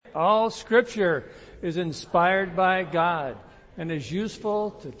All Scripture is inspired by God and is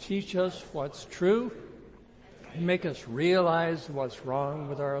useful to teach us what's true and make us realize what's wrong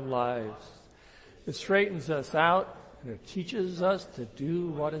with our lives. It straightens us out and it teaches us to do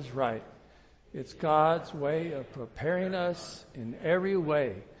what is right. It's God's way of preparing us in every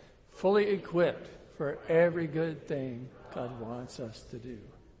way, fully equipped for every good thing God wants us to do.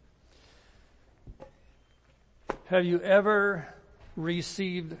 Have you ever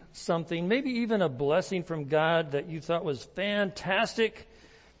received something, maybe even a blessing from God that you thought was fantastic,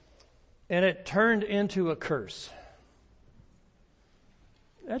 and it turned into a curse?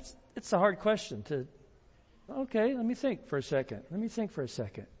 It's a hard question to, okay, let me think for a second.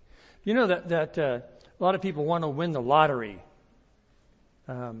 You know that a lot of people want to win the lottery.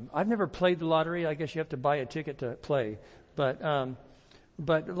 I've never played the lottery. I guess you have to buy a ticket to play. But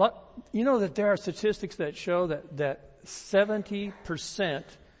you know that there are statistics that show that 70%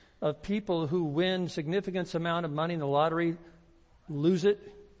 of people who win significant amount of money in the lottery lose it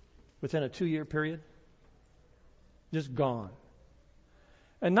within a 2-year period. Just gone.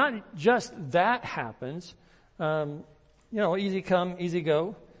 And not just that happens, easy come, easy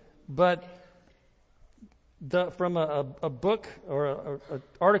go, but from a book or an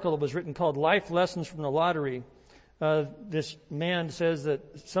article that was written called Life Lessons from the Lottery, this man says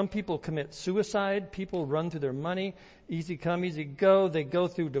that some people commit suicide, people run through their money, easy come, easy go, they go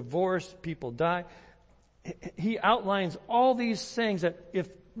through divorce, people die. He outlines all these things that if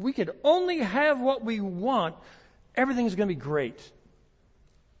we could only have what we want, everything's going to be great.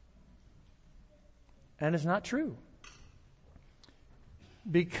 And it's not true.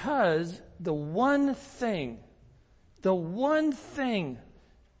 Because the one thing that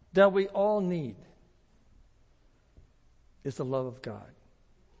we all need is the love of God.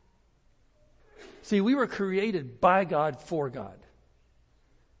 See, we were created by God for God.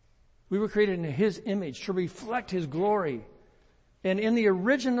 We were created in His image to reflect His glory. And in the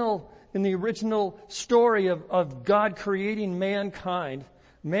original story of God creating mankind,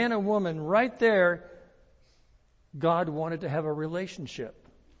 man and woman, right there, God wanted to have a relationship.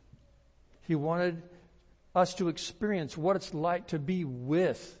 He wanted us to experience what it's like to be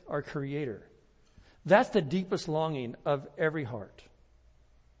with our Creator. That's the deepest longing of every heart.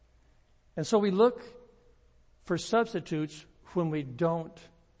 And so we look for substitutes when we don't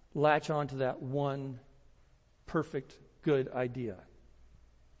latch on to that one perfect, good idea.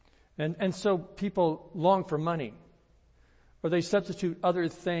 And so people long for money, or they substitute other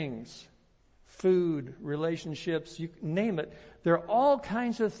things. Food, relationships, you name it. There are all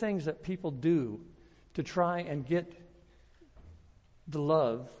kinds of things that people do to try and get the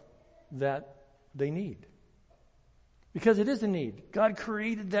love that they need. Because it is a need. God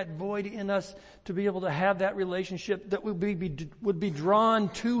created that void in us to be able to have that relationship that would be drawn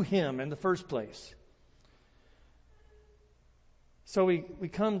to Him in the first place. So we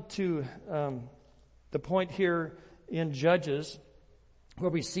come to the point here in Judges where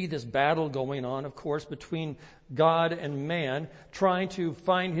we see this battle going on, of course, between God and man, trying to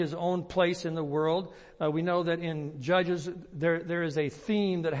find his own place in the world. We know that in Judges, there is a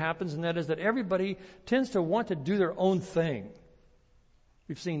theme that happens, and that is that everybody tends to want to do their own thing.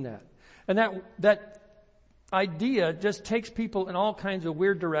 We've seen that. And that idea just takes people in all kinds of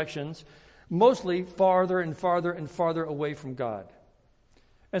weird directions, mostly farther and farther and farther away from God.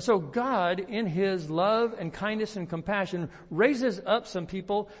 And so God, in His love and kindness and compassion, raises up some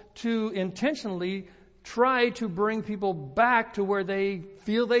people to intentionally try to bring people back to where they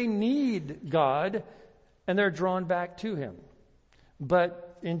feel they need God, and they're drawn back to Him.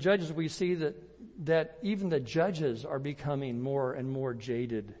 But in Judges, we see that even the judges are becoming more and more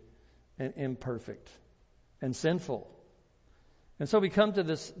jaded and imperfect and sinful. And so we come to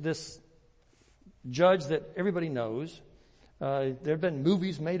this judge that everybody knows. There have been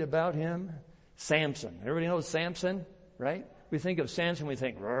movies made about him. Samson. Everybody knows Samson, right? We think of Samson, we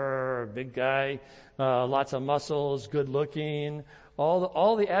think, big guy, lots of muscles, good looking,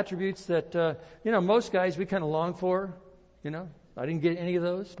 all the attributes that, most guys we kind of long for, I didn't get any of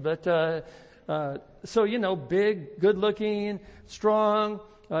those, but, big, good looking, strong,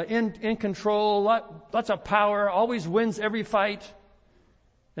 in control, lots of power, always wins every fight.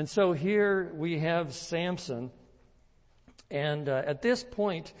 And so here we have Samson. And at this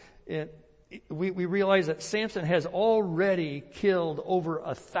point, we realize that Samson has already killed over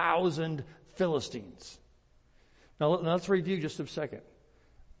 1,000 Philistines. Now let's review just a second.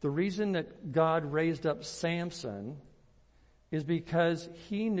 The reason that God raised up Samson is because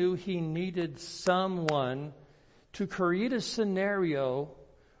He knew He needed someone to create a scenario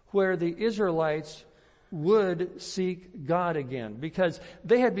where the Israelites would seek God again, because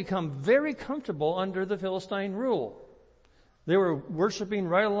they had become very comfortable under the Philistine rule. They were worshiping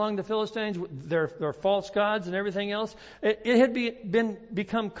right along the Philistines, their false gods and everything else. It had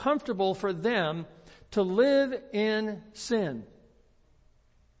become comfortable for them to live in sin.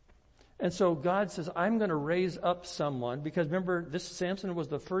 And so God says, I'm going to raise up someone, because remember, this Samson was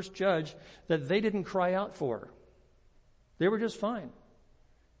the first judge that they didn't cry out for. They were just fine.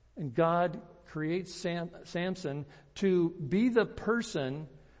 And God creates Samson to be the person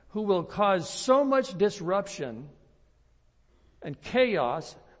who will cause so much disruption and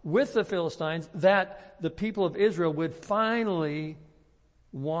chaos with the Philistines that the people of Israel would finally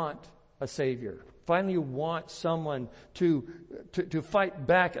want a savior. Finally want someone to fight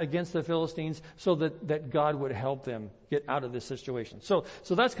back against the Philistines, so that God would help them get out of this situation. So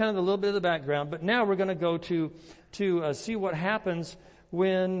that's kind of a little bit of the background. But now we're going to go to see what happens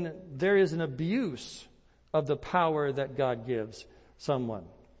when there is an abuse of the power that God gives someone.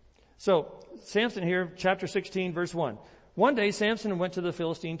 So Samson here, chapter 16, verse 1. One day Samson went to the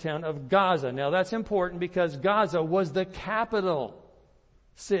Philistine town of Gaza. Now that's important, because Gaza was the capital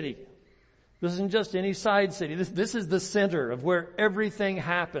city. This isn't just any side city. This is the center of where everything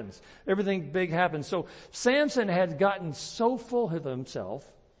happens. Everything big happens. So Samson had gotten so full of himself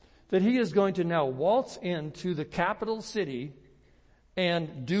that he is going to now waltz into the capital city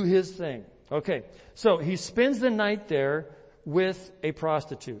and do his thing. Okay, so he spends the night there with a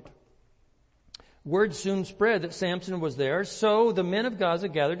prostitute. Word soon spread that Samson was there, so the men of Gaza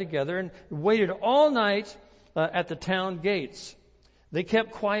gathered together and waited all night at the town gates. They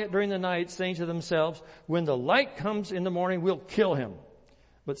kept quiet during the night, saying to themselves, when the light comes in the morning, we'll kill him.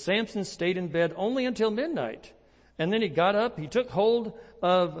 But Samson stayed in bed only until midnight. And then he got up, he took hold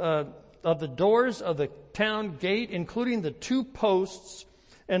of the doors of the town gate, including the 2 posts,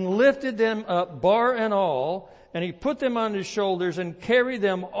 and lifted them up, bar and all, and he put them on his shoulders and carried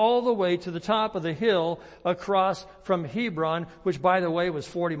them all the way to the top of the hill across from Hebron, which, by the way, was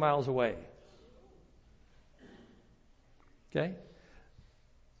 40 miles away. Okay?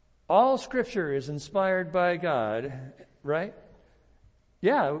 All Scripture is inspired by God, right?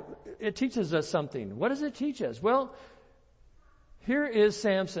 Yeah, it teaches us something. What does it teach us? Well, here is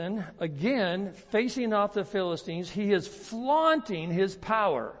Samson, again, facing off the Philistines. He is flaunting his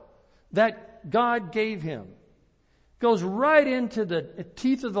power that God gave him. Goes right into the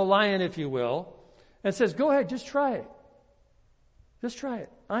teeth of the lion, if you will, and says, go ahead, just try it. Just try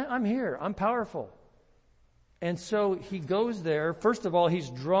it. I'm here. I'm powerful. And so he goes there. First of all, he's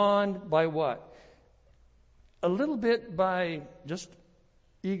drawn by what? A little bit by just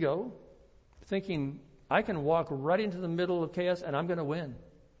ego, thinking, I can walk right into the middle of chaos and I'm going to win.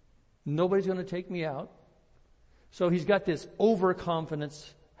 Nobody's going to take me out. So he's got this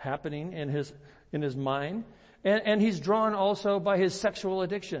overconfidence happening in his mind. And he's drawn also by his sexual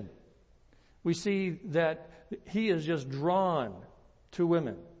addiction. We see that he is just drawn to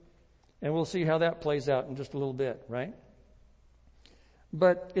women. And we'll see how that plays out in just a little bit, right?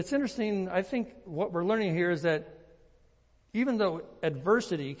 But it's interesting, I think what we're learning here is that even though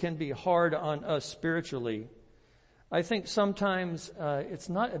adversity can be hard on us spiritually, I think sometimes it's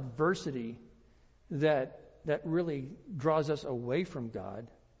not adversity that really draws us away from God.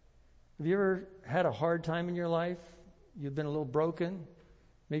 Have you ever had a hard time in your life? You've been a little broken.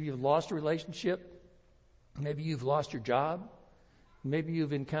 Maybe you've lost a relationship. Maybe you've lost your job. Maybe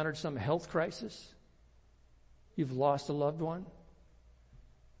you've encountered some health crisis. You've lost a loved one.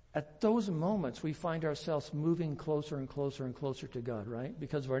 At those moments, we find ourselves moving closer and closer and closer to God, right?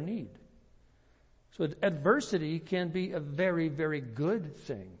 Because of our need. So adversity can be a very, very good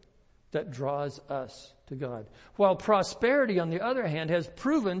thing that draws us to God. While prosperity, on the other hand, has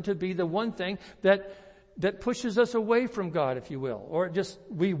proven to be the one thing that pushes us away from God, if you will. Or just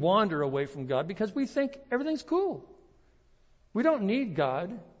we wander away from God because we think everything's cool. We don't need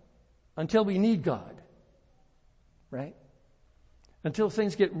God until we need God. Right? Until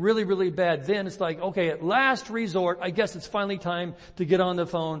things get really, really bad. Then it's like, okay, at last resort, I guess it's finally time to get on the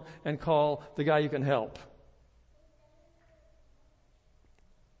phone and call the guy who can help.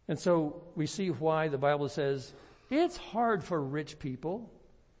 And so we see why the Bible says it's hard for rich people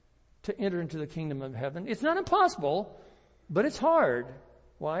to enter into the kingdom of heaven. It's not impossible, but it's hard.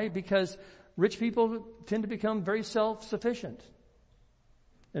 Why? Because rich people tend to become very self-sufficient.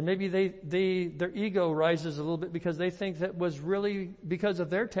 And maybe their ego rises a little bit because they think that was really because of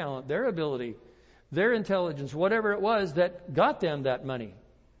their talent, their ability, their intelligence, whatever it was that got them that money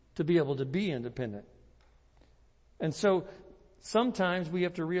to be able to be independent. And so sometimes we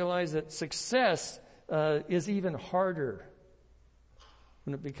have to realize that success is even harder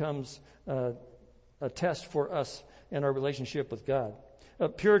when it becomes a test for us in our relationship with God. A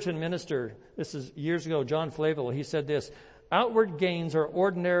Puritan minister, this is years ago, John Flavel, he said this: outward gains are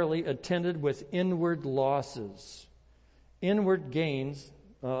ordinarily attended with inward losses. Inward gains,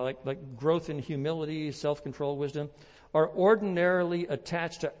 like growth in humility, self-control, wisdom, are ordinarily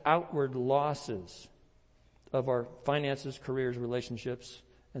attached to outward losses of our finances, careers, relationships,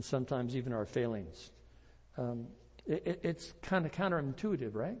 and sometimes even our failings. It's kind of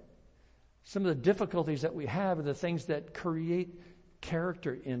counterintuitive, right? Some of the difficulties that we have are the things that create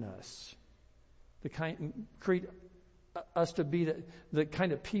character in us, create us to be the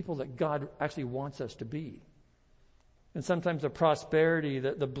kind of people that God actually wants us to be. And sometimes the prosperity,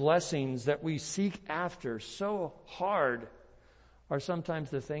 the blessings that we seek after so hard are sometimes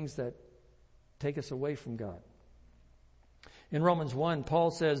the things that take us away from God. In Romans 1,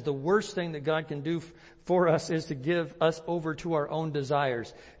 Paul says the worst thing that God can do for us is to give us over to our own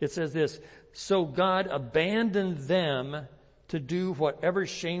desires. It says this: so God abandoned them to do whatever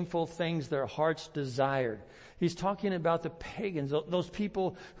shameful things their hearts desired. He's talking about the pagans, those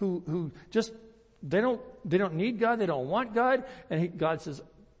people who just, they don't need God, they don't want God, and God says,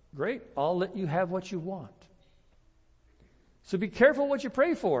 great, I'll let you have what you want. So be careful what you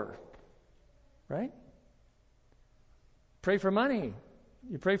pray for, right? Pray for money.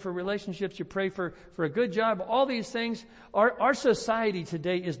 You pray for relationships. You pray for a good job. All these things. Our society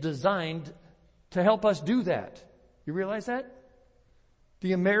today is designed to help us do that. You realize that?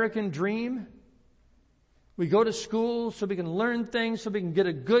 The American dream. We go to school so we can learn things, so we can get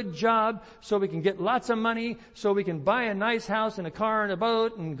a good job, so we can get lots of money, so we can buy a nice house and a car and a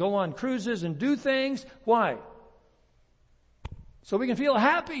boat and go on cruises and do things. Why? So we can feel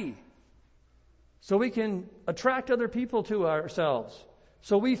happy. So we can attract other people to ourselves.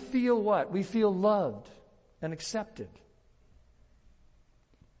 So we feel what? We feel loved and accepted.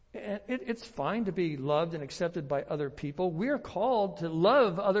 It's fine to be loved and accepted by other people. We're called to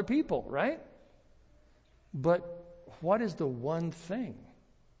love other people, right? But what is the one thing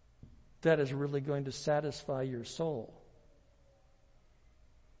that is really going to satisfy your soul?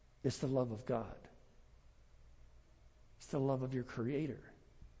 It's the love of God. It's the love of your Creator.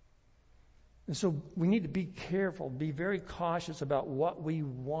 And so we need to be careful, be very cautious about what we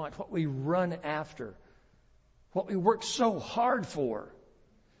want, what we run after, what we work so hard for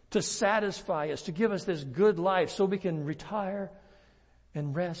to satisfy us, to give us this good life so we can retire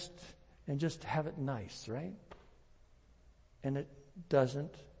and rest and just have it nice, right? And it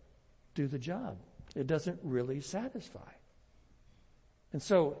doesn't do the job. It doesn't really satisfy. And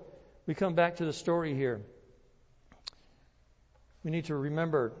so we come back to the story here. We need to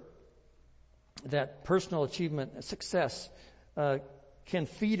remember that personal achievement, success, can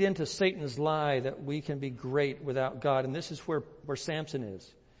feed into Satan's lie that we can be great without God. And this is where Samson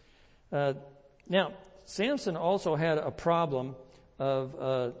is. Now, Samson also had a problem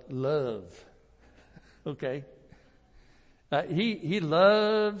of love. Okay? He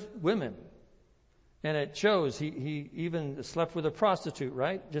loved women. And it shows. He even slept with a prostitute,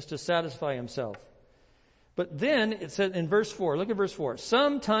 right? Just to satisfy himself. But then it said in verse 4, look at verse 4.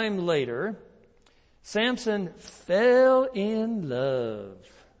 Sometime later, Samson fell in love.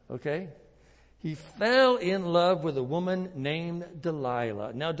 Okay? He fell in love with a woman named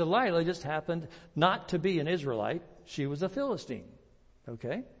Delilah. Now, Delilah just happened not to be an Israelite. She was a Philistine.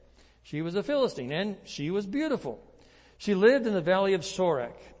 Okay? She was a Philistine, and she was beautiful. She lived in the valley of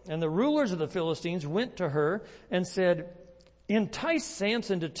Sorek, and the rulers of the Philistines went to her and said, entice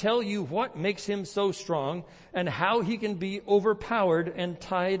Samson to tell you what makes him so strong and how he can be overpowered and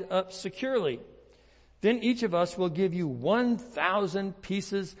tied up securely. Then each of us will give you 1,000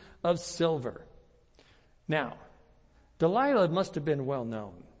 pieces of silver. Now, Delilah must have been well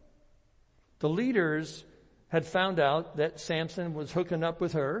known. The leaders had found out that Samson was hooking up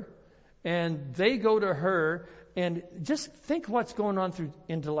with her, and they go to her, and just think what's going on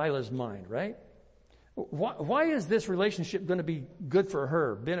in Delilah's mind, right? Why is this relationship going to be good for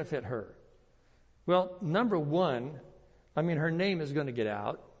her, benefit her? Well, number one, her name is going to get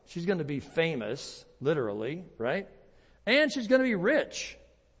out. She's going to be famous, literally, right? And she's going to be rich.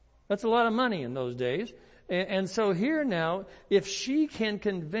 That's a lot of money in those days. And so here now, if she can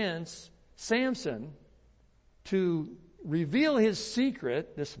convince Samson to reveal his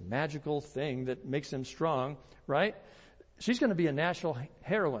secret, this magical thing that makes him strong, right? She's going to be a national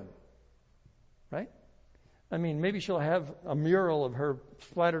heroine, right? Maybe she'll have a mural of her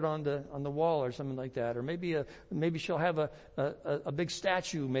splattered on the wall or something like that, or maybe she'll have a big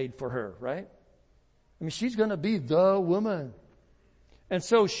statue made for her, right? She's going to be the woman. And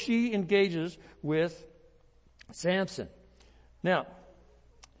so she engages with Samson. Now,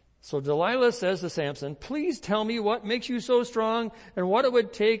 So Delilah says to Samson, please tell me what makes you so strong and what it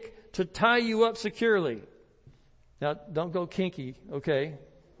would take to tie you up securely. Now, don't go kinky, okay,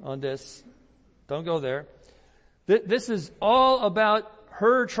 on this. Don't go there. This is all about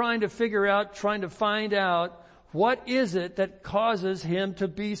her trying to find out what is it that causes him to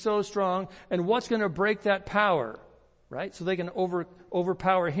be so strong and what's going to break that power, right? So they can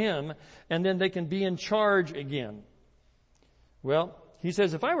overpower him and then they can be in charge again. Well, he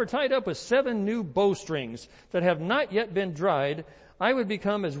says, if I were tied up with 7 new bowstrings that have not yet been dried, I would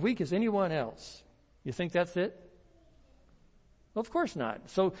become as weak as anyone else. You think that's it? Of course not.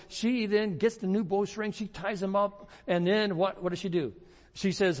 So she then gets the new bowstring, she ties them up, and then what does she do?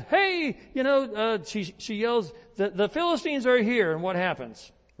 She says, hey, she yells, the Philistines are here, and what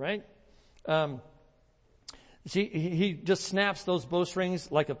happens? Right? He just snaps those bowstrings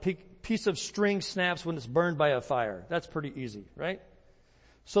like a piece of string snaps when it's burned by a fire. That's pretty easy, right?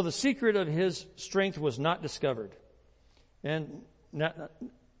 So the secret of his strength was not discovered. And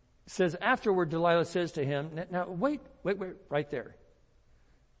says afterward, Delilah says to him, now wait, right there.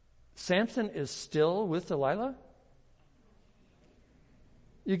 Samson is still with Delilah?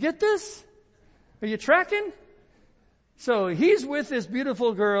 You get this? Are you tracking? So he's with this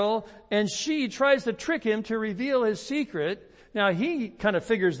beautiful girl and she tries to trick him to reveal his secret. Now he kind of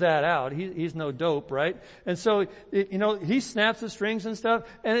figures that out. He's no dope, right? And so, he snaps the strings and stuff.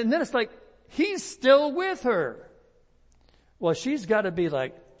 And then it's like, he's still with her. Well, she's got to be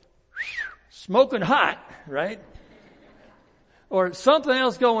like, smoking hot, right? Or something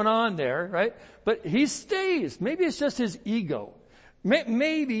else going on there, right? But he stays. Maybe it's just his ego.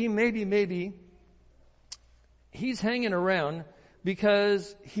 Maybe he's hanging around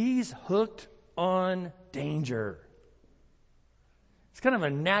because he's hooked on danger. It's kind of a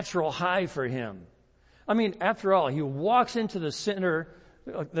natural high for him. I mean, after all, he walks into the center,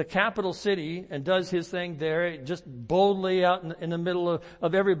 the capital city, and does his thing there, just boldly out in the middle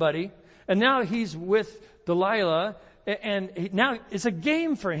of everybody. And now he's with Delilah, and now it's a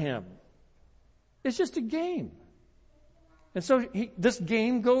game for him. It's just a game. And so this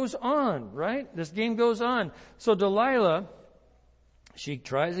game goes on, right? This game goes on. So Delilah, she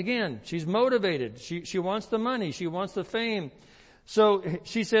tries again. She's motivated. She wants the money. She wants the fame. So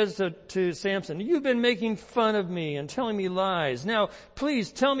she says to Samson, you've been making fun of me and telling me lies. Now,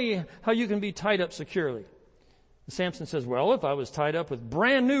 please tell me how you can be tied up securely. Samson says, well, if I was tied up with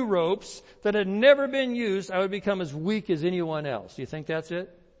brand new ropes that had never been used, I would become as weak as anyone else. Do you think that's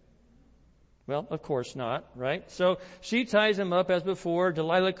it? Well, of course not, right? So she ties him up as before.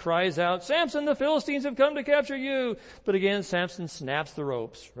 Delilah cries out, Samson, the Philistines have come to capture you. But again, Samson snaps the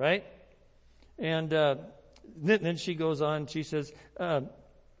ropes, right? And then she goes on, she says,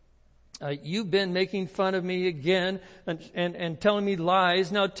 you've been making fun of me again and telling me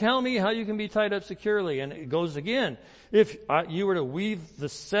lies. Now tell me how you can be tied up securely. And it goes again. If you were to weave the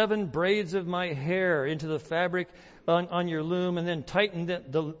 7 braids of my hair into the fabric on your loom and then tighten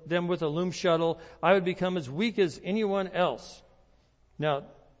them with a loom shuttle, I would become as weak as anyone else. Now,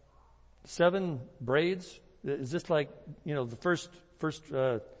 7 braids? Is this like, the first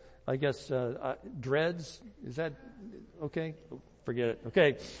dreads? Is that okay? Forget it.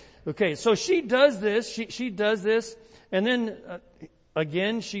 Okay. So she does this. She does this. And then,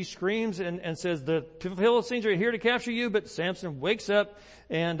 again, she screams and says, the Philistines are here to capture you. But Samson wakes up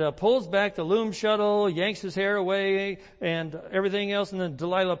and pulls back the loom shuttle, yanks his hair away and everything else. And then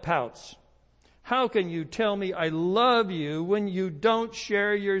Delilah pouts. How can you tell me I love you when you don't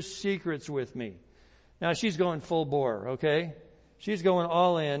share your secrets with me? Now she's going full bore, okay? She's going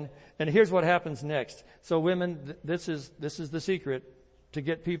all in. And here's what happens next. So women, this is the secret to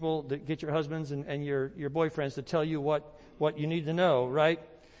get people, to get your husbands and your boyfriends to tell you what you need to know, right?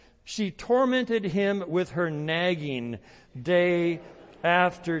 She tormented him with her nagging day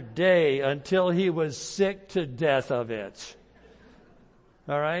after day until he was sick to death of it.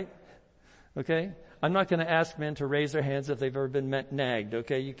 All right? Okay? I'm not going to ask men to raise their hands if they've ever been nagged,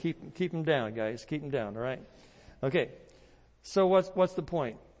 okay? You keep them down, guys. Keep them down, all right? Okay. So what's the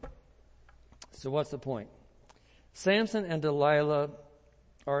point? Samson and Delilah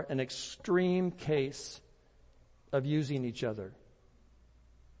are an extreme case of using each other.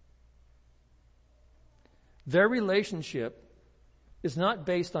 Their relationship is not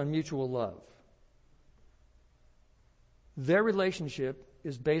based on mutual love. Their relationship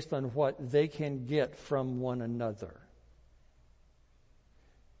is based on what they can get from one another.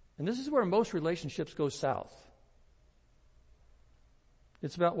 And this is where most relationships go south.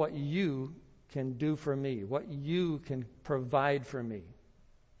 It's about what you can do for me, what you can provide for me.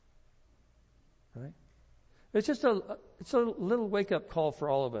 Right? It's just a little wake-up call for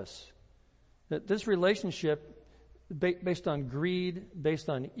all of us. That this relationship, based on greed, based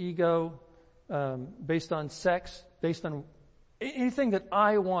on ego, based on sex, based on anything that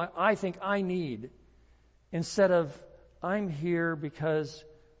I want, I think I need, instead of I'm here because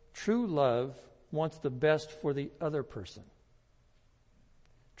true love wants the best for the other person.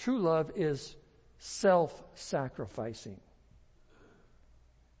 True love is self-sacrificing.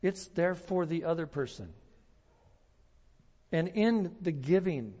 It's there for the other person. And in the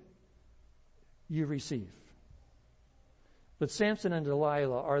giving, you receive. But Samson and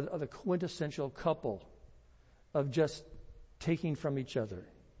Delilah are the quintessential couple of just taking from each other.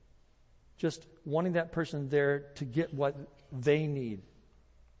 Just wanting that person there to get what they need.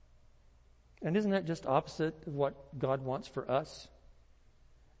 And isn't that just opposite of what God wants for us?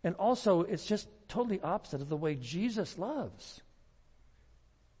 And also, it's just totally opposite of the way Jesus loves.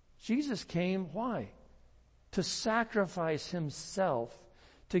 Jesus came, why? To sacrifice himself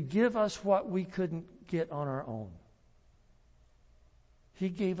to give us what we couldn't get on our own. He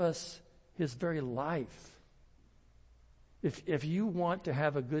gave us his very life. If you want to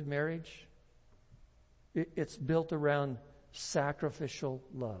have a good marriage, it's built around sacrificial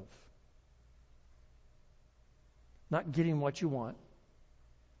love. Not getting what you want,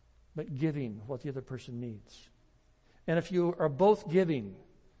 but giving what the other person needs. And if you are both giving,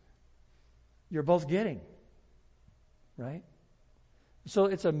 you're both getting. Right? So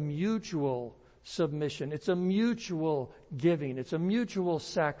it's a mutual submission. It's a mutual giving. It's a mutual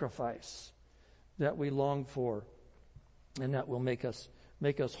sacrifice that we long for, and that will make us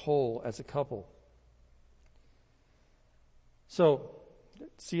whole as a couple. So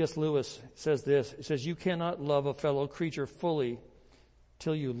C.S. Lewis says this. He says, you cannot love a fellow creature fully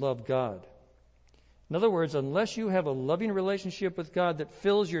till you love God. In other words, unless you have a loving relationship with God that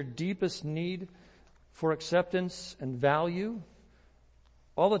fills your deepest need for acceptance and value,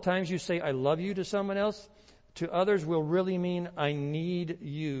 all the times you say, I love you to someone else, to others will really mean, I need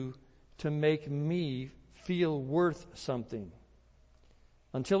you to make me feel worth something.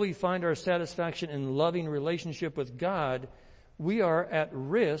 Until we find our satisfaction in loving relationship with God, we are at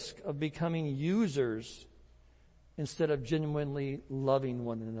risk of becoming users instead of genuinely loving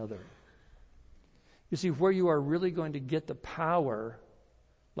one another. You see, where you are really going to get the power,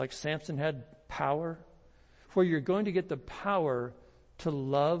 like Samson had power, where you're going to get the power to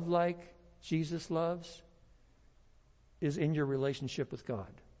love like Jesus loves, is in your relationship with God.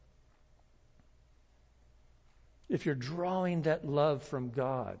 If you're drawing that love from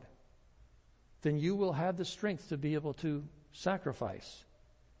God, then you will have the strength to be able to sacrifice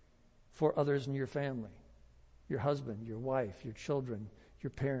for others in your family, your husband, your wife, your children,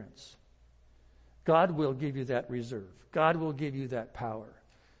 your parents. God will give you that reserve. God will give you that power.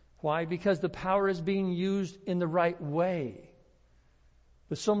 Why? Because the power is being used in the right way.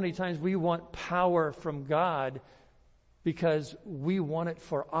 But so many times we want power from God because we want it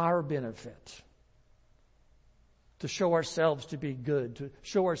for our benefit. To show ourselves to be good, to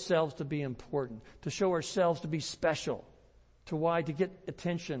show ourselves to be important, to show ourselves to be special. To why? To get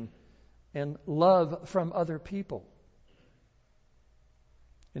attention and love from other people.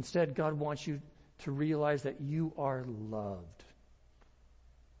 Instead, God wants you to realize that you are loved.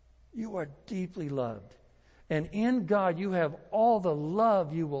 You are deeply loved. And in God, you have all the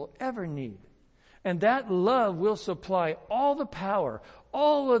love you will ever need. And that love will supply all the power,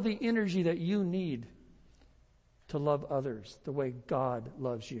 all of the energy that you need to love others the way God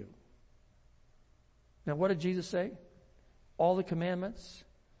loves you. Now, what did Jesus say? All the commandments,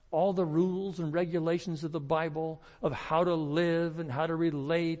 all the rules and regulations of the Bible of how to live and how to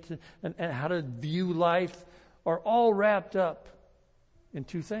relate and how to view life are all wrapped up in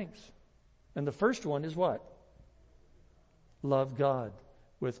two things. And the first one is what? Love God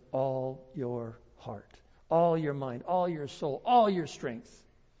with all your heart, all your mind, all your soul, all your strength.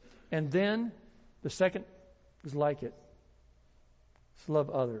 And then the second is like it. It's love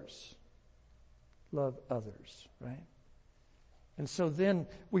others. Love others, right? And so then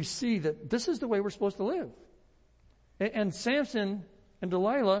we see that this is the way we're supposed to live. And Samson and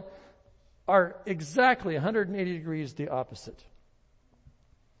Delilah are exactly 180 degrees the opposite.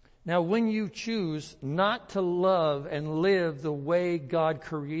 Now, when you choose not to love and live the way God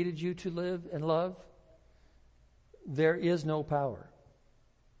created you to live and love, there is no power.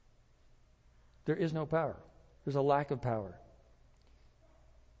 There is no power. There's a lack of power.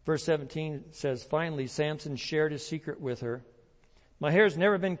 Verse 17 says, finally, Samson shared his secret with her. My hair's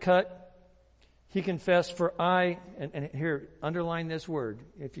never been cut. He confessed, for I, and here, underline this word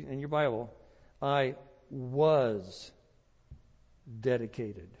if you, in your Bible, I was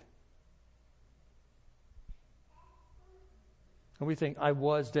dedicated. And we think, I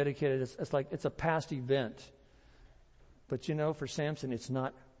was dedicated. It's like it's a past event. But for Samson, it's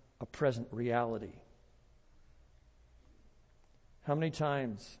not a present reality. How many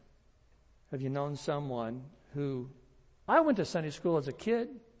times have you known someone who, I went to Sunday school as a kid.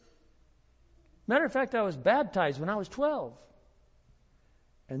 Matter of fact, I was baptized when I was 12.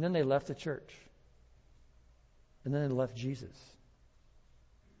 And then they left the church. And then they left Jesus.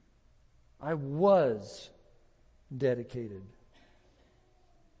 I was dedicated.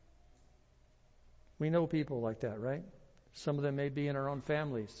 We know people like that, right? Some of them may be in our own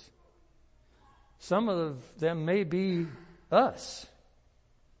families. Some of them may be us.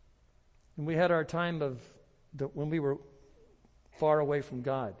 And we had our time when we were far away from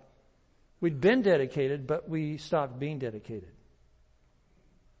God. We'd been dedicated, but we stopped being dedicated.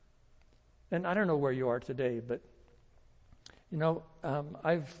 And I don't know where you are today, but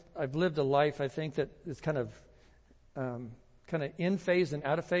I've lived a life, I think, that is kind of in phase and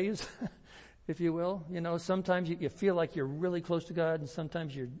out of phase, if you will. Sometimes you feel like you're really close to God, and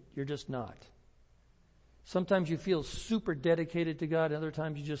sometimes you're just not. Sometimes you feel super dedicated to God, and other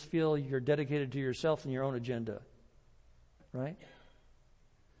times you just feel you're dedicated to yourself and your own agenda. Right?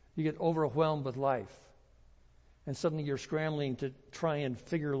 You get overwhelmed with life. And suddenly you're scrambling to try and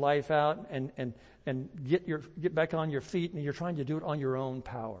figure life out and get back on your feet, and you're trying to do it on your own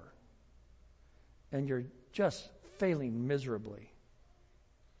power. And you're just failing miserably.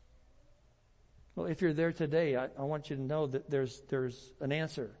 Well, if you're there today, I want you to know that there's an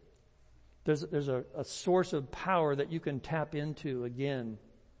answer. There's a source of power that you can tap into again.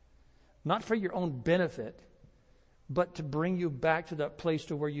 Not for your own benefit, but to bring you back to that place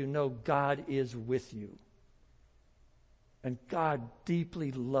to where you know God is with you. And God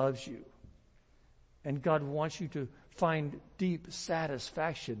deeply loves you. And God wants you to find deep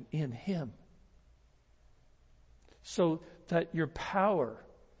satisfaction in Him. So that your power,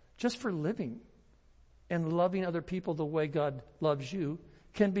 just for living and loving other people the way God loves you,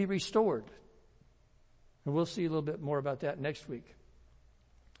 can be restored. And we'll see a little bit more about that next week.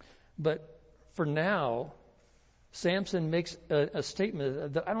 But for now, Samson makes a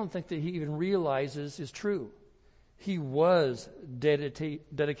statement that I don't think that he even realizes is true. He was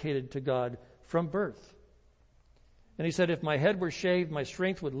dedicated to God from birth. And he said, if my head were shaved, my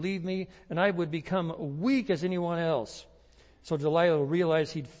strength would leave me, and I would become weak as anyone else. So Delilah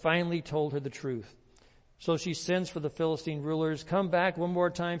realized he'd finally told her the truth. So she sends for the Philistine rulers. Come back one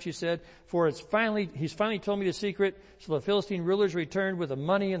more time, she said, for he's finally told me the secret. So the Philistine rulers returned with the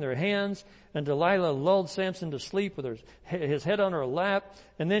money in their hands, and Delilah lulled Samson to sleep with his head on her lap.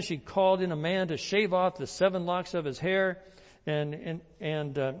 And then she called in a man to shave off the 7 locks of his hair. And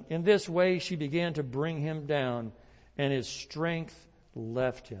in this way she began to bring him down, and his strength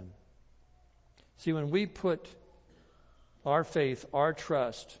left him. See, when we put our faith, our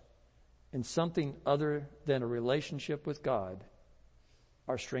trust in something other than a relationship with God,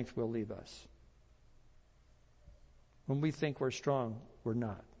 our strength will leave us. When we think we're strong, we're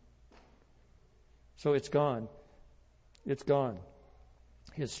not. So it's gone. It's gone.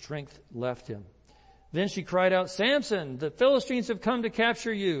 His strength left him. Then she cried out, Samson, the Philistines have come to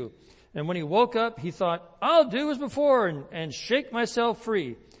capture you. And when he woke up, he thought, I'll do as before and shake myself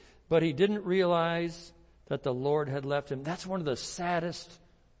free. But he didn't realize that the Lord had left him. That's one of the saddest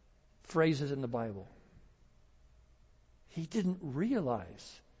phrases in the Bible. He didn't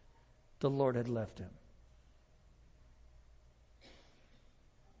realize the Lord had left him.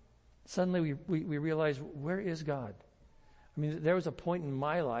 Suddenly we realize, where is God? I mean, there was a point in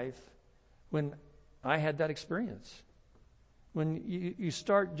my life when I had that experience. When you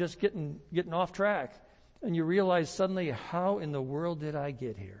start just getting off track, and you realize suddenly, how in the world did I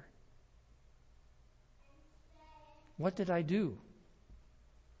get here? What did I do?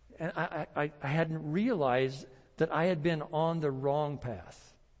 And I hadn't realized that I had been on the wrong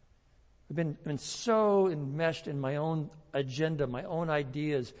path. I've been so enmeshed in my own agenda, my own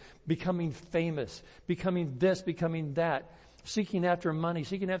ideas, becoming famous, becoming this, becoming that, seeking after money,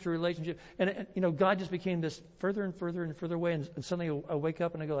 seeking after a relationship. And God just became this further and further and further away. And suddenly I wake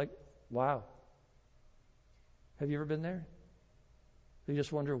up and I go like, wow. Have you ever been there? You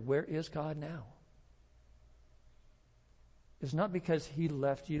just wonder, where is God now? It's not because He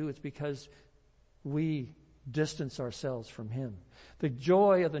left you. It's because we distance ourselves from Him. The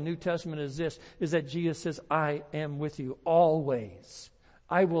joy of the New Testament is this, is that Jesus says, I am with you always.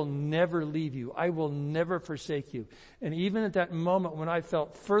 I will never leave you. I will never forsake you. And even at that moment when I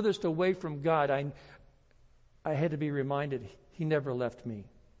felt furthest away from God, I had to be reminded He never left me.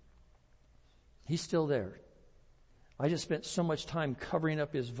 He's still there. I just spent so much time covering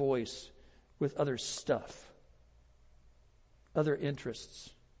up His voice with other stuff. other interests,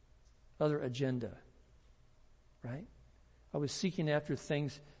 other agenda, right? I was seeking after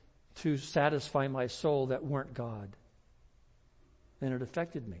things to satisfy my soul that weren't God. And it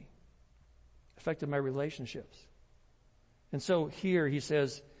affected me. Affected my relationships. And so here he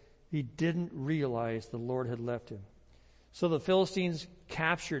says he didn't realize the Lord had left him. So the Philistines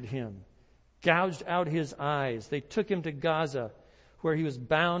captured him, gouged out his eyes. They took him to Gaza, where he was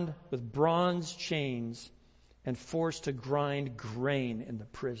bound with bronze chains and forced to grind grain in the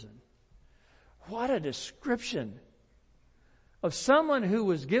prison. What a description of someone who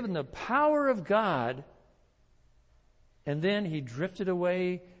was given the power of God, and then he drifted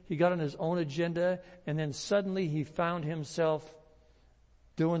away, he got on his own agenda, and then suddenly he found himself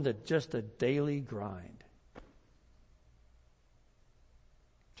doing just a daily grind.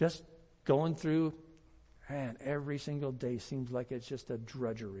 Just going through, man, every single day seems like it's just a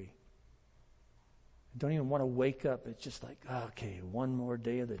drudgery. I don't even want to wake up. It's just like, okay, one more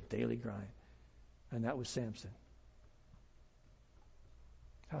day of the daily grind. And that was Samson.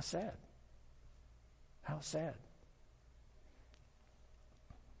 How sad. How sad.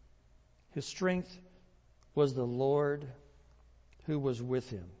 His strength was the Lord who was with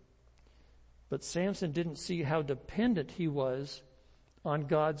him. But Samson didn't see how dependent he was on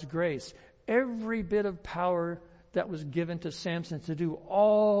God's grace. Every bit of power that was given to Samson to do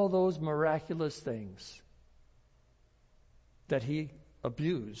all those miraculous things that he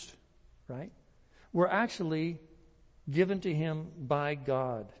abused, right, were actually given to him by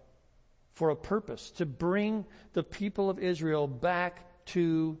God for a purpose, to bring the people of Israel back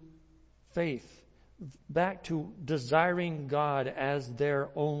to faith, back to desiring God as their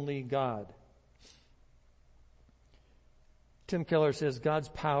only God. Tim Keller says God's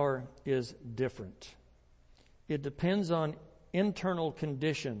power is different. It depends on internal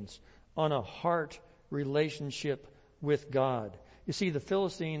conditions, on a heart relationship with God. You see, the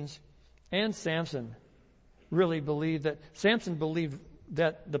Philistines and Samson really believed that, Samson believed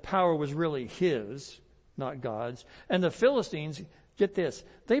that the power was really his, not God's. And the Philistines, get this,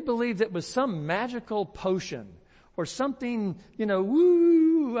 they believed it was some magical potion or something,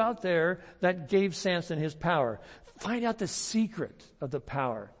 woo out there that gave Samson his power. Find out the secret of the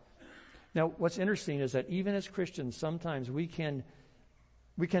power. Now, what's interesting is that even as Christians, sometimes we can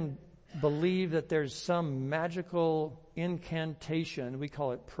believe that there's some magical incantation, we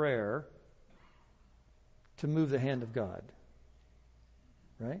call it prayer, to move the hand of God.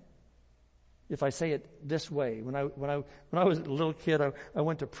 Right? If I say it this way, when I was a little kid, I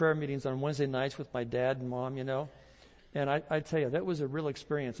went to prayer meetings on Wednesday nights with my dad and mom, and I tell you, that was a real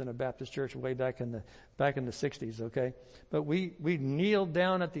experience in a Baptist church way back in the 60s, okay? But we kneeled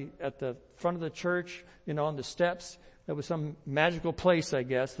down at the front of the church, on the steps. It was some magical place, I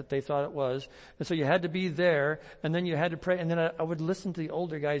guess, that they thought it was. And so you had to be there, and then you had to pray. And then I would listen to the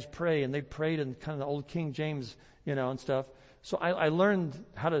older guys pray, and they prayed in kind of the old King James, and stuff. So I learned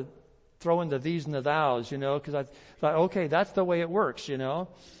how to throw in the these and the thous, because I thought, okay, that's the way it works,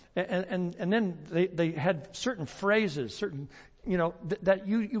 And then they had certain phrases, certain, that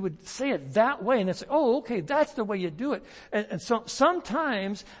you would say it that way, and it's, oh, okay, that's the way you do it. And so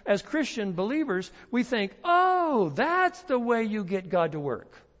sometimes as Christian believers, we think, oh, that's the way you get God to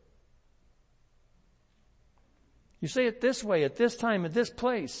work. You say it this way, at this time, at this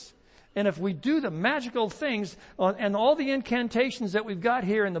place. And if we do the magical things and all the incantations that we've got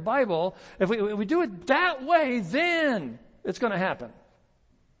here in the Bible, if we do it that way, then it's going to happen.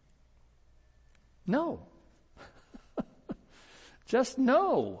 No. Just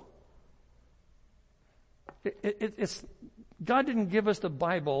no. It's God didn't give us the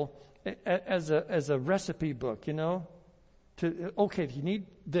Bible as a recipe book, okay, if you need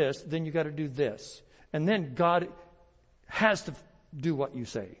this, then you got to do this. And then God has to do what you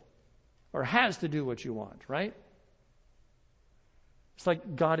say. Or has to do what you want, right? It's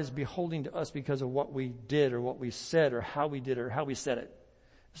like God is beholding to us because of what we did or what we said or how we did it or how we said it.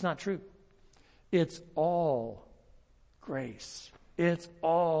 It's not true. It's all grace. It's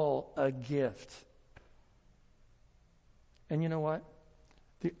all a gift. And you know what?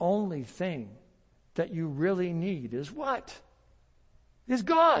 The only thing that you really need is what? Is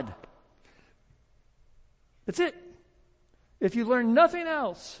God. That's it. If you learn nothing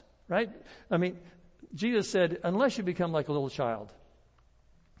else, right? I mean, Jesus said, unless you become like a little child,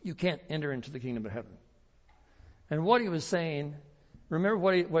 you can't enter into the kingdom of heaven. And what he was saying, remember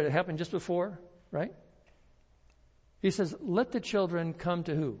what happened just before, right? He says, let the children come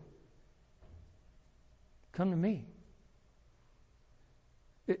to who? Come to me.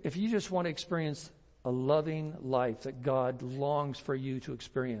 If you just want to experience a loving life that God longs for you to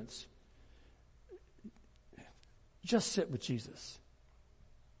experience, Just sit with Jesus.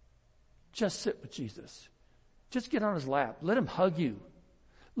 Just sit with Jesus. Just get on his lap. Let him hug you.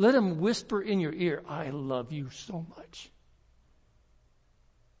 Let him whisper in your ear, I love you so much.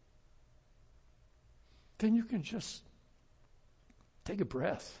 Then you can just take a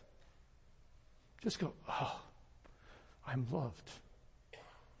breath. Just go, oh, I'm loved.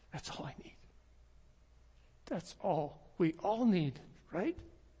 That's all I need. That's all we all need, right?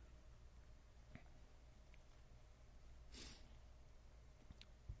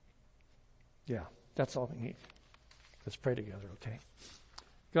 Yeah, that's all we need. Let's pray together, okay?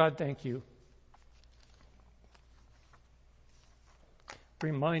 God, thank you.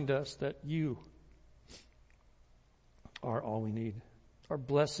 Remind us that you are all we need. Our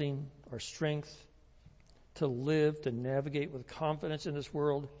blessing, our strength to live, to navigate with confidence in this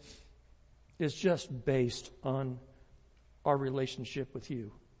world is just based on our relationship with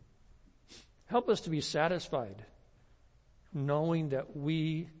you. Help us to be satisfied knowing that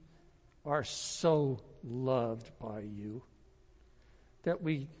we are so loved by you that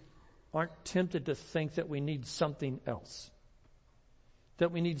we aren't tempted to think that we need something else,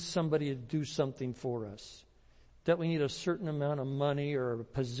 that we need somebody to do something for us, that we need a certain amount of money or a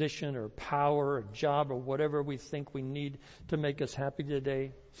position or power or job or whatever we think we need to make us happy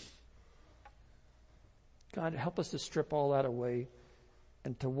today. God, help us to strip all that away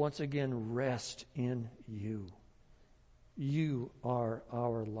and to once again rest in you. You are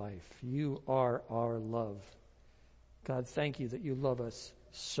our life. You are our love. God, thank you that you love us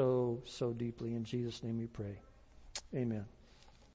so, so deeply. In Jesus' name we pray. Amen.